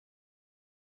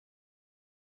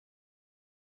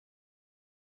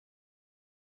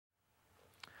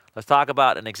Let's talk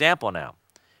about an example now.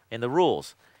 In the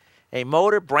rules, a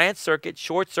motor, branch circuit,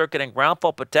 short circuit, and ground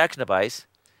fault protection device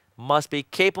must be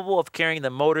capable of carrying the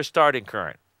motor starting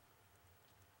current.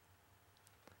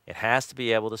 It has to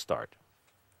be able to start.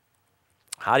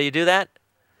 How do you do that?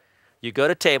 You go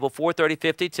to table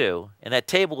 43052, and that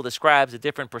table describes the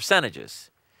different percentages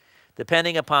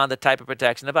depending upon the type of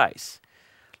protection device.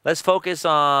 Let's focus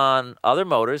on other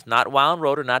motors, not wound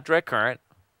rotor, not direct current.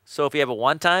 So if you have a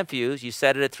one-time fuse, you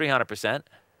set it at 300%.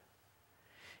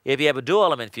 If you have a dual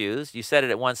element fuse, you set it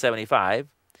at 175.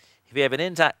 If you have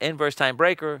an inverse time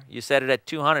breaker, you set it at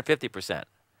 250%.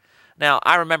 Now,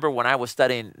 I remember when I was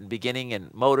studying beginning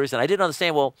in motors, and I didn't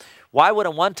understand, well, why would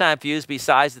a one-time fuse be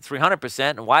sized at 300%,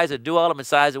 and why is a dual element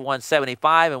sized at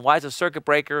 175, and why is a circuit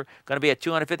breaker going to be at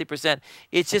 250%?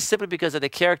 It's just simply because of the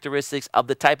characteristics of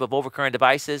the type of overcurrent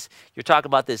devices. You're talking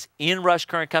about this inrush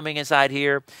current coming inside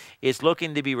here. It's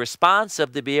looking to be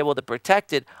responsive to be able to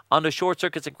protect it under short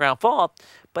circuits and ground fault,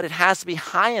 but it has to be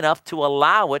high enough to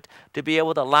allow it to be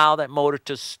able to allow that motor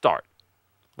to start.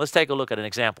 Let's take a look at an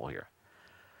example here.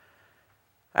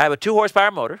 I have a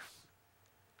 2-horsepower motor.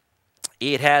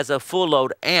 It has a full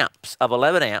load amps of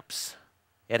 11 amps.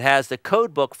 It has the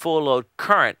code book full load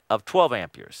current of 12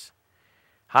 amperes.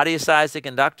 How do you size the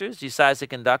conductors? You size the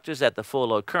conductors at the full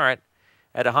load current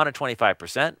at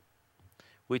 125%.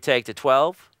 We take the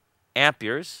 12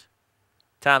 amperes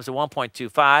times the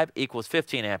 1.25 equals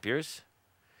 15 amperes.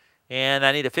 And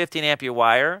I need a 15 ampere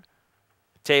wire,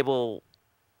 table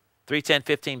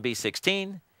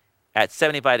 31015B16 at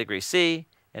 75 degrees C.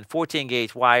 And 14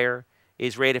 gauge wire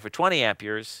is rated for 20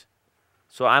 amperes,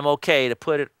 so I'm okay to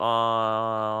put it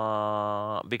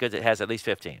on because it has at least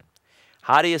 15.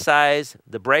 How do you size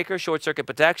the breaker, short circuit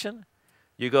protection?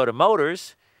 You go to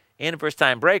motors, inverse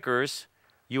time breakers.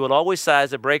 You will always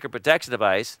size the breaker protection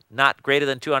device not greater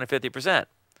than 250%.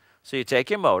 So you take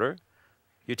your motor,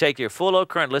 you take your full load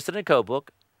current listed in the code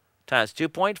book times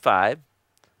 2.5.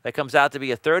 That comes out to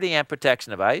be a 30 amp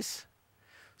protection device.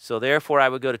 So therefore, I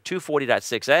would go to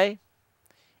 240.6A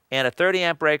and a 30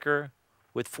 amp breaker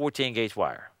with 14 gauge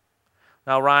wire.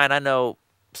 Now, Ryan, I know,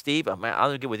 Steve, I'm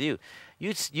going to get with you.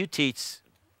 You teach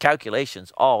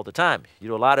calculations all the time. You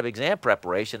do a lot of exam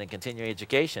preparation and continuing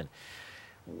education.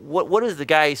 What is the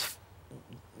guys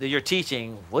that you're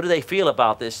teaching, what do they feel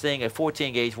about this thing, a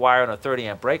 14 gauge wire and a 30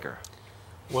 amp breaker?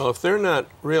 Well, if they're not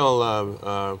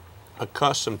real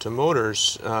accustomed to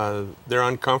motors, they're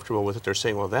uncomfortable with it. They're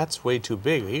saying, well, that's way too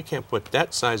big. You can't put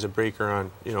that size of breaker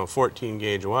on, 14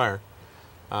 gauge wire.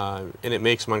 And it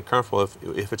makes them uncomfortable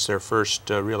if it's their first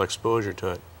real exposure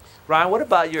to it. Ryan, what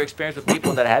about your experience with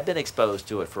people that have been exposed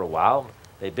to it for a while?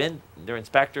 They're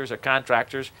inspectors or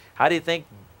contractors. How do you think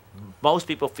most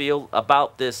people feel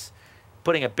about this,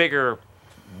 putting a bigger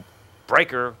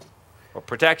breaker or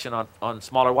protection on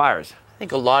smaller wires? I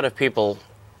think a lot of people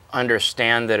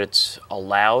understand that it's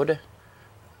allowed,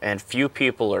 and few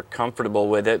people are comfortable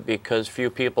with it because few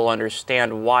people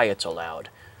understand why it's allowed.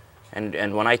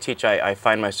 And when I teach, I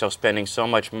find myself spending so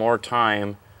much more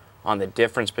time on the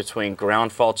difference between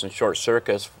ground faults and short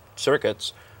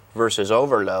circuits versus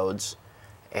overloads.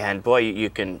 And boy,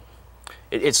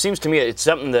 it seems to me it's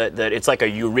something that it's like a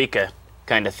eureka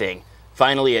kind of thing.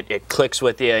 Finally, it clicks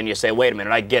with you and you say, wait a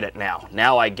minute, I get it now.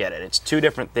 Now I get it. It's two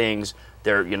different things.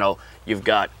 You've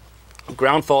got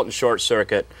ground fault and short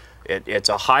circuit. It's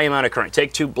a high amount of current.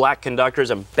 Take two black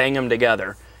conductors and bang them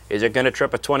together. Is it going to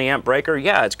trip a 20 amp breaker?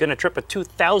 Yeah, it's going to trip a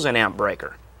 2,000 amp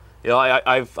breaker.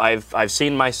 I've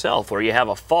seen myself where you have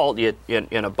a fault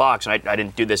in a box, and I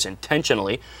didn't do this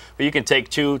intentionally, but you can take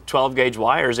two 12 gauge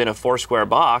wires in a 4-square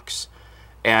box,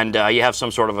 and you have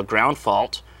some sort of a ground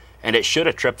fault, and it should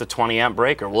have tripped a 20 amp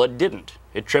breaker. Well, it didn't.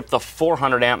 It tripped the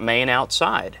 400 amp main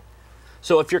outside.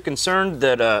 So if you're concerned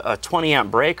that a 20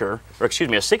 amp breaker, or excuse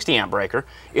me, a 60 amp breaker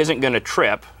isn't going to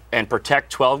trip and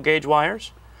protect 12 gauge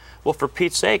wires, well, for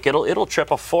Pete's sake, it'll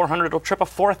trip a 400, it'll trip a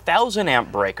 4,000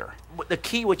 amp breaker. The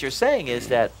key, what you're saying is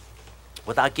that,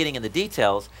 without getting into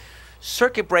details,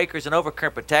 circuit breakers and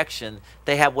overcurrent protection,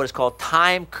 they have what is called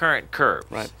time current curves.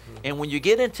 Right. And when you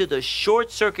get into the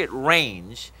short circuit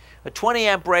range, a 20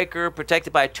 amp breaker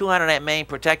protected by a 200 amp main,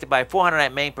 protected by a 400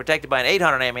 amp main, protected by an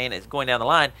 800 amp main, is going down the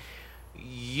line.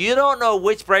 You don't know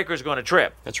which breaker is going to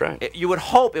trip. That's right. You would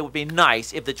hope it would be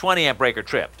nice if the 20 amp breaker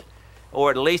tripped, or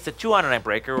at least a 200 amp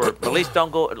breaker, or at least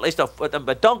don't go,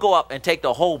 but don't go up and take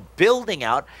the whole building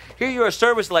out. Here you're a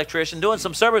service electrician doing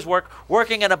some service work,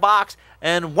 working in a box,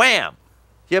 and wham,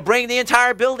 You bring the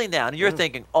entire building down, and you're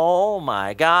thinking, oh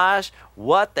my gosh,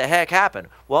 what the heck happened?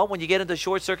 Well, when you get into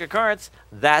short circuit currents,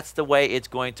 that's the way it's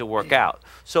going to work out.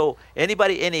 So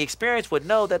anybody, any experience would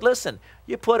know that, listen,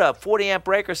 you put a 40 amp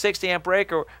breaker, 60 amp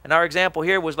breaker, and our example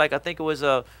here was like, I think it was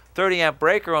a 30 amp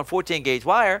breaker on 14 gauge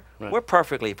wire. We're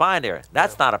perfectly fine there.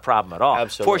 That's not a problem at all.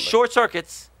 Absolutely. For short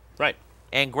circuits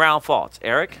and ground faults.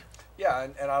 Eric? Yeah,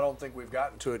 and I don't think we've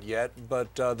gotten to it yet,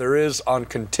 but there is on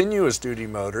continuous duty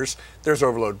motors, there's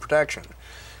overload protection.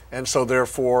 And so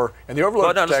therefore, and the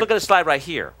overload let's look at the slide right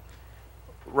here.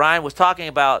 Ryan was talking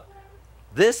about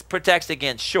this protects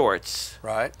against shorts.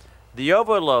 Right. The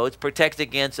overloads protect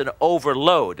against an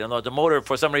overload. In other words, the motor,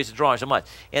 for some reason, is drawing so much.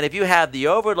 And if you have the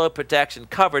overload protection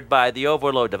covered by the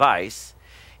overload device,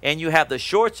 and you have the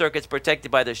short circuits protected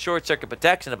by the short circuit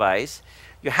protection device,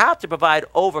 you have to provide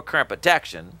overcurrent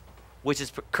protection, which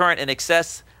is current in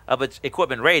excess of its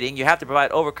equipment rating. You have to provide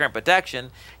overcurrent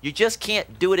protection. You just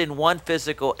can't do it in one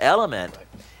physical element.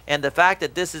 And the fact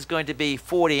that this is going to be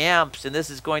 40 amps and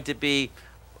this is going to be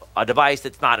a device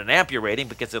that's not an ampere rating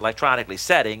because it's electronically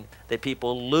setting, that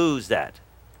people lose that.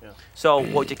 So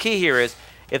what the key here is,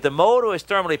 if the motor is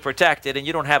thermally protected and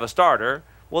you don't have a starter,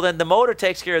 well then the motor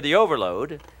takes care of the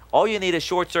overload. All you need is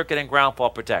short circuit and ground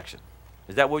fault protection.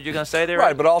 Is that what you're going to say there?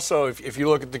 Right, but also if you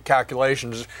look at the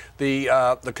calculations,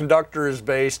 the conductor is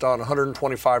based on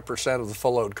 125% of the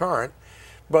full load current,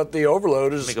 but the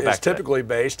overload is typically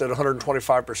based at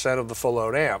 125% of the full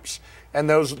load amps, and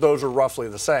those are roughly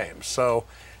the same. So,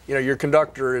 you know, your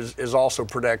conductor is also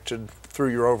protected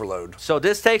through your overload. So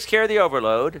this takes care of the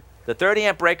overload. The 30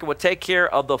 amp breaker will take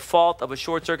care of the fault of a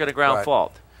short circuit and ground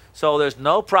fault. So there's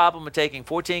no problem with taking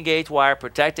 14 gauge wire,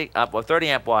 protecting up a 30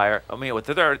 amp wire, with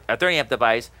a 30 amp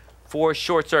device for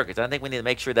short circuits. I think we need to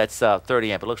make sure that's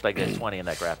 30 amp. It looks like there's 20 in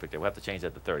that graphic there. We'll have to change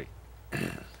that to 30.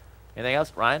 Anything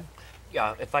else, Ryan?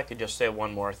 Yeah, if I could just say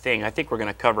one more thing. I think we're going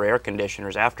to cover air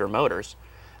conditioners after motors.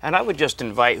 And I would just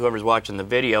invite whoever's watching the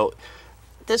video,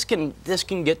 this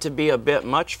can get to be a bit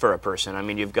much for a person. I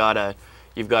mean, you've got a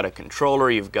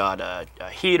controller, you've got a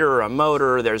heater, a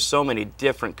motor. There's so many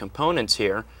different components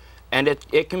here. And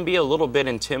it can be a little bit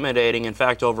intimidating, in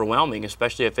fact, overwhelming,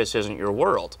 especially if this isn't your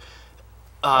world.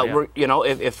 You know,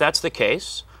 if that's the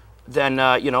case, then,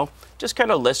 you know, just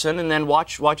kind of listen and then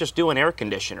watch us do an air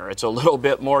conditioner. It's a little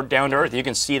bit more down to earth. You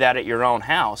can see that at your own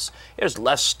house. There's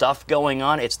less stuff going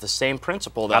on. It's the same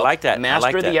principle, though. I like that.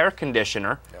 Master the air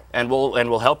conditioner, and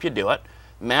we'll help you do it.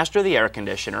 Master the air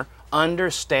conditioner.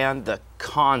 Understand the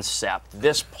concept.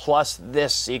 This plus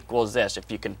this equals this. If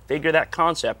you can figure that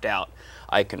concept out,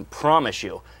 I can promise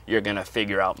you're going to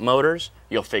figure out motors,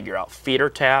 you'll figure out feeder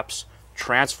taps,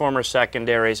 transformer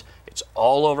secondaries. It's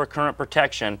all over current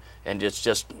protection, and it's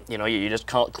just, you know, you just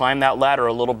climb that ladder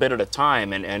a little bit at a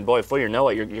time, and boy, before you know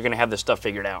it, you're going to have this stuff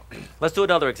figured out. Let's do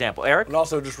another example. Eric? And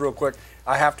also, just real quick,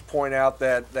 I have to point out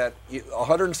that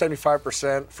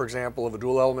 175%, for example, of a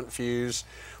dual element fuse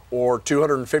or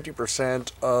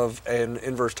 250% of an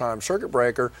inverse time circuit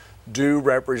breaker do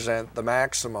represent the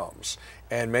maximums.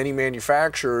 And many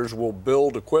manufacturers will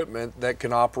build equipment that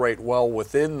can operate well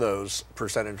within those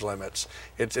percentage limits.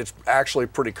 It's actually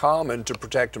pretty common to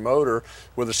protect a motor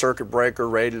with a circuit breaker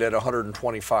rated at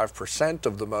 125%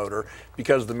 of the motor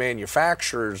because the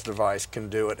manufacturer's device can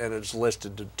do it and it's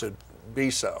listed to be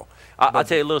so. I'll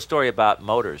tell you a little story about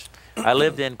motors. I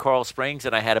lived in Coral Springs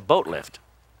and I had a boat lift.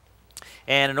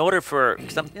 And in order for,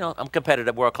 I'm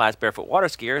competitive, world-class barefoot water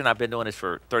skier, and I've been doing this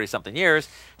for 30-something years.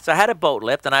 So I had a boat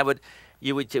lift, and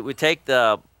you would take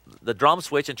the drum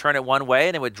switch and turn it one way,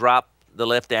 and it would drop the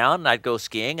lift down, and I'd go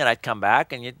skiing, and I'd come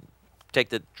back, and you'd take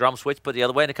the drum switch, put it the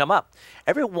other way, and it'd come up.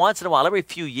 Every once in a while, every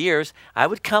few years, I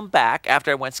would come back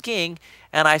after I went skiing,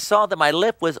 and I saw that my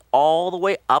lift was all the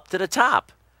way up to the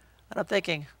top. And I'm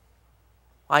thinking,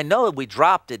 I know that we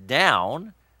dropped it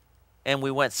down, and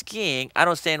we went skiing. I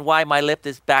don't understand why my lift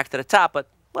is back to the top, but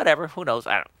whatever, who knows?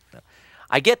 I don't know.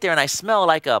 I get there and I smell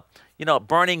like a,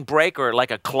 burning brake or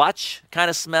like a clutch kind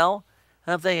of smell.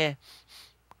 And I'm thinking,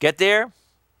 get there,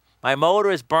 my motor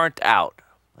is burnt out.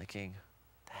 Thinking,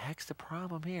 the heck's the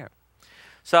problem here?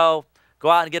 So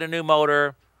go out and get a new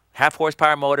motor, half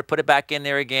horsepower motor, put it back in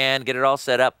there again, get it all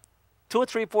set up. 2 or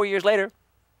 3, 4 years later,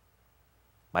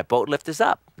 my boat lift is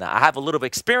up. Now I have a little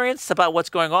experience about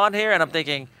what's going on here, and I'm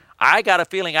thinking, I got a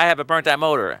feeling I have a burnt out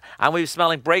motor. I'm going to be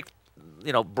smelling brake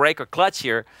or clutch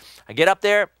here. I get up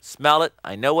there, smell it.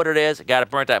 I know what it is. I got a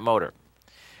burnt out motor.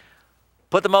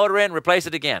 Put the motor in, replace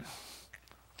it again.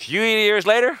 A few years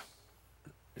later,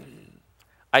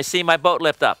 I see my boat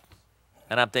lift up.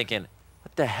 And I'm thinking,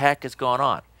 what the heck is going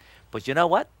on? But you know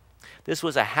what? This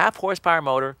was a half horsepower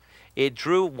motor. It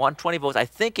drew 120 volts. I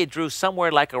think it drew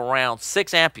somewhere like around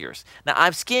 6 amperes. Now,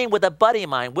 I'm skiing with a buddy of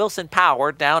mine, Wilson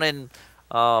Power, down in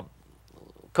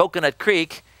Coconut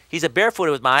Creek. He's a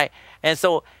barefooted with mine. And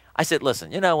so I said,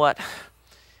 listen, you know what?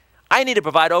 I need to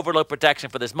provide overload protection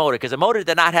for this motor because the motor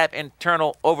did not have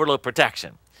internal overload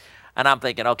protection. And I'm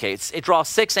thinking, okay, it draws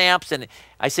 6 amps. And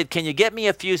I said, can you get me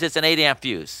a fuse? It's an 8 amp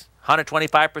fuse.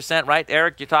 125%, right,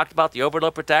 Eric? You talked about the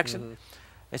overload protection. Mm-hmm.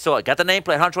 And so I got the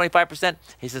nameplate, 125%.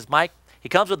 He says, Mike, he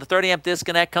comes with a 30 amp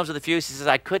disconnect, comes with a fuse. He says,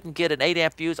 I couldn't get an 8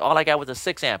 amp fuse. All I got was a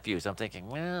 6 amp fuse. I'm thinking,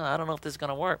 well, I don't know if this is going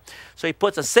to work. So he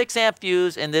puts a 6 amp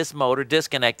fuse in this motor,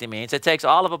 disconnecting means. It takes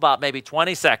all of about maybe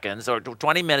 20 seconds or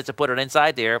 20 minutes to put it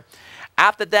inside there.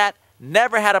 After that,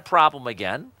 never had a problem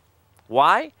again.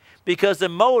 Why? Because the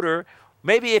motor,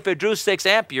 maybe if it drew 6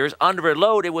 amperes under a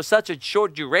load, it was such a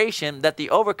short duration that the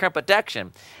overcurrent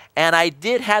protection. And I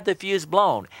did have the fuse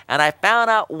blown. And I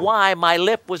found out why my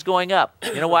lip was going up.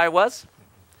 You know why it was?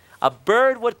 A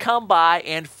bird would come by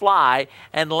and fly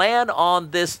and land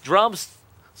on this drum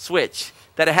switch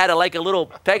that it had like a little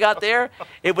peg out there.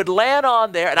 It would land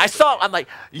on there. And I saw, I'm like,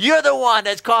 you're the one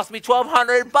that's cost me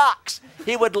 $1,200.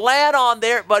 He would land on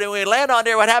there, but when he landed on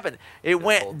there, what happened? It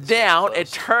went down. It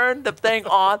turned the thing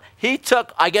on.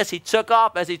 I guess he took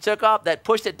off. As he took off, that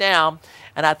pushed it down.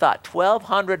 And I thought,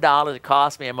 $1,200 it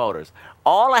cost me in motors.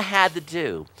 All I had to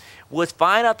do was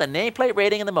find out the nameplate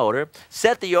rating of the motor,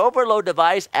 set the overload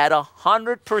device at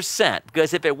 100%,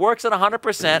 because if it works at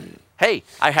 100%, hey,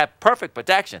 I have perfect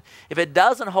protection. If it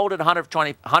doesn't hold at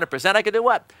 100%, I could do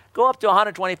what? Go up to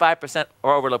 125%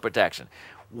 or overload protection.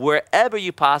 Wherever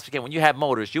you possibly can, when you have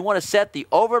motors, you want to set the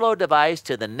overload device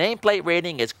to the nameplate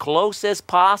rating as close as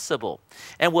possible.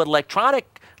 And with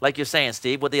electronic, like you're saying,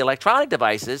 Steve, with the electronic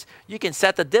devices, you can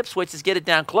set the dip switches, get it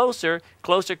down closer,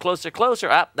 closer, closer, closer.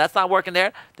 Up, that's not working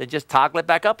there. Then just toggle it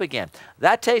back up again.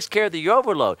 That takes care of the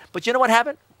overload. But you know what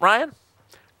happened, Ryan?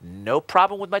 No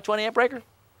problem with my 20 amp breaker.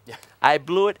 Yeah. I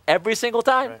blew it every single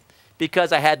time. Right.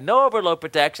 Because I had no overload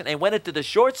protection and went into the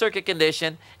short circuit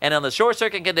condition, and on the short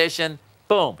circuit condition,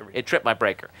 boom, it tripped my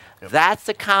breaker. Yep. That's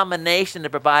the combination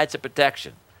that provides the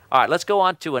protection. All right, let's go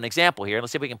on to an example here.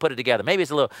 Let's see if we can put it together. Maybe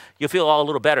it's you'll feel all a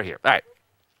little better here. All right,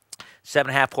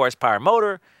 7.5 horsepower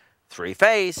motor,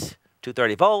 3-phase,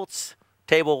 230 volts,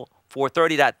 table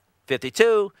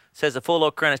 430.52, says the full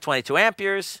load current is 22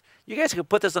 amperes. You guys can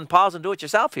put this on pause and do it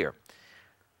yourself here.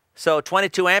 So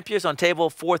 22 amperes on table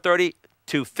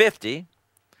 430/250.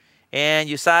 And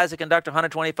you size the conductor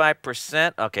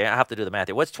 125%. Okay, I have to do the math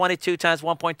here. What's 22 times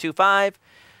 1.25?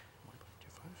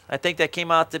 I think that came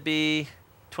out to be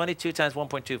 22 times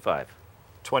 1.25.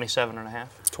 27.5.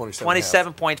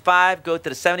 27.5. Go to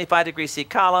the 75-degree C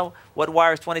column. What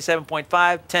wire is 27.5?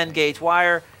 10-gauge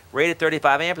wire, rated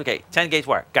 35 amps. Okay, 10-gauge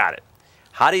wire. Got it.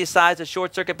 How do you size the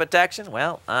short circuit protection?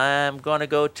 Well, I'm going to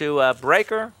go to a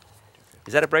breaker.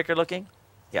 Is that a breaker looking?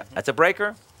 Yeah, that's a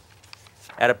breaker.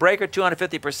 At a breaker,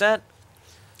 250%.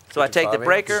 So I take the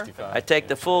breaker, I take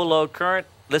the full load current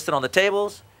listed on the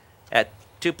tables at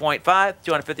 2.5,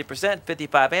 250%,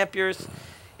 55 amperes.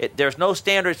 There's no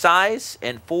standard size,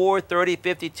 and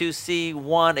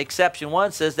 43052C1 exception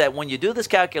 1 says that when you do this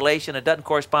calculation, it doesn't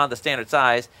correspond to standard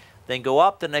size, then go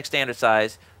up to the next standard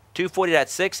size,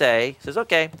 240.6A, says,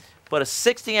 okay, put a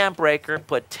 60 amp breaker,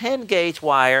 put 10 gauge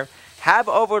wire, have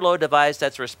overload device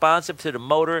that's responsive to the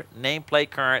motor nameplate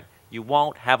current, you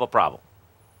won't have a problem.